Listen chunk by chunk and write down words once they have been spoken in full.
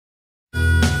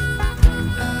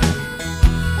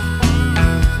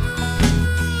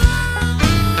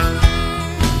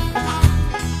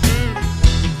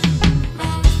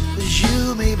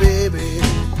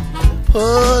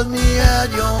put me out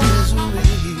your misery.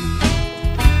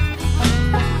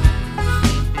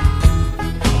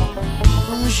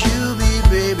 Shoot me,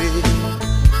 baby,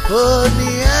 put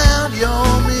me out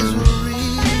your misery.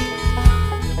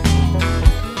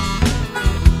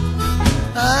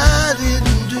 I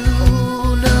didn't do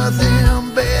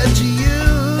nothing bad to you.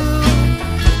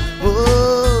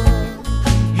 Oh,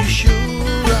 you sure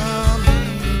are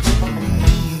mean to me.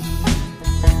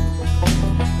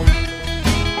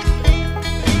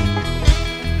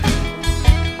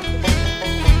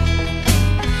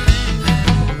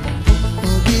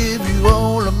 I'll give you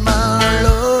all of my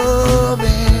love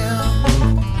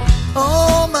and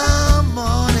all my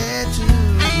money too.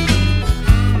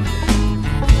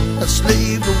 I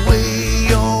slaved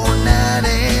away all night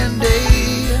and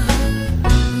day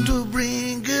to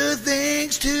bring good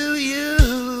things to you.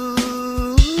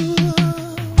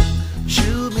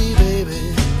 Shoot me, baby,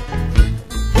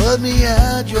 put me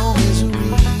out your misery.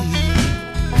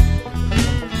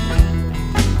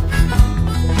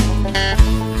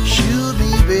 Shoot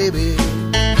me, baby,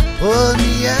 put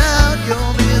me out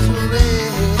your misery.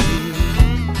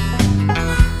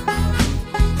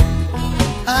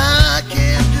 I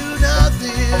can't do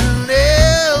nothing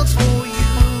else for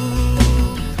you.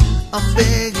 I'm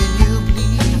begging you,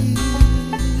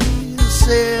 please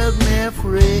set me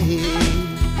free.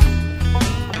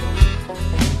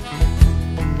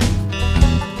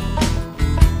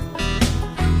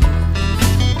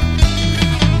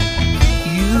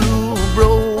 You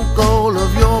broke all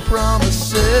of your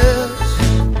promises.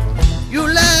 You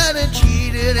lied and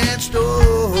cheated and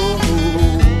stole.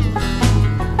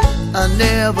 I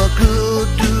never could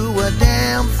do a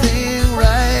damn thing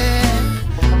right.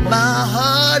 My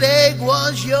heartache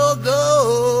was your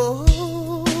goal.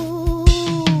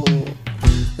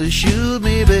 Shoot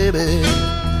me, baby,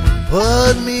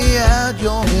 put me out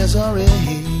your misery.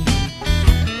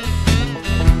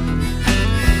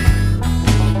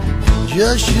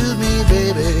 Just shoot me,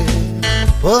 baby,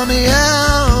 put me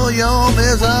out your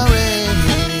misery.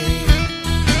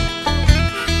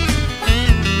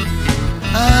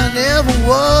 I never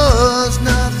was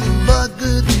nothing but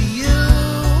good to you.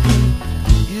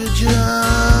 You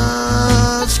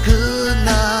just could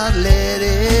not let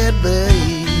it be.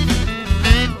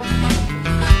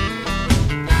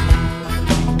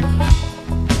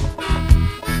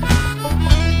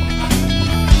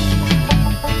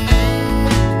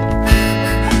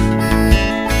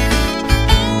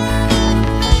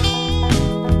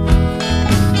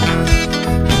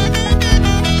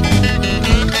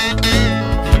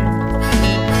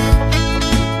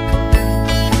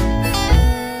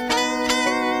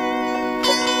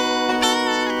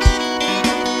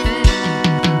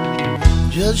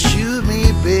 Just shoot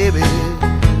me, baby,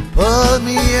 put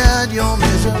me out your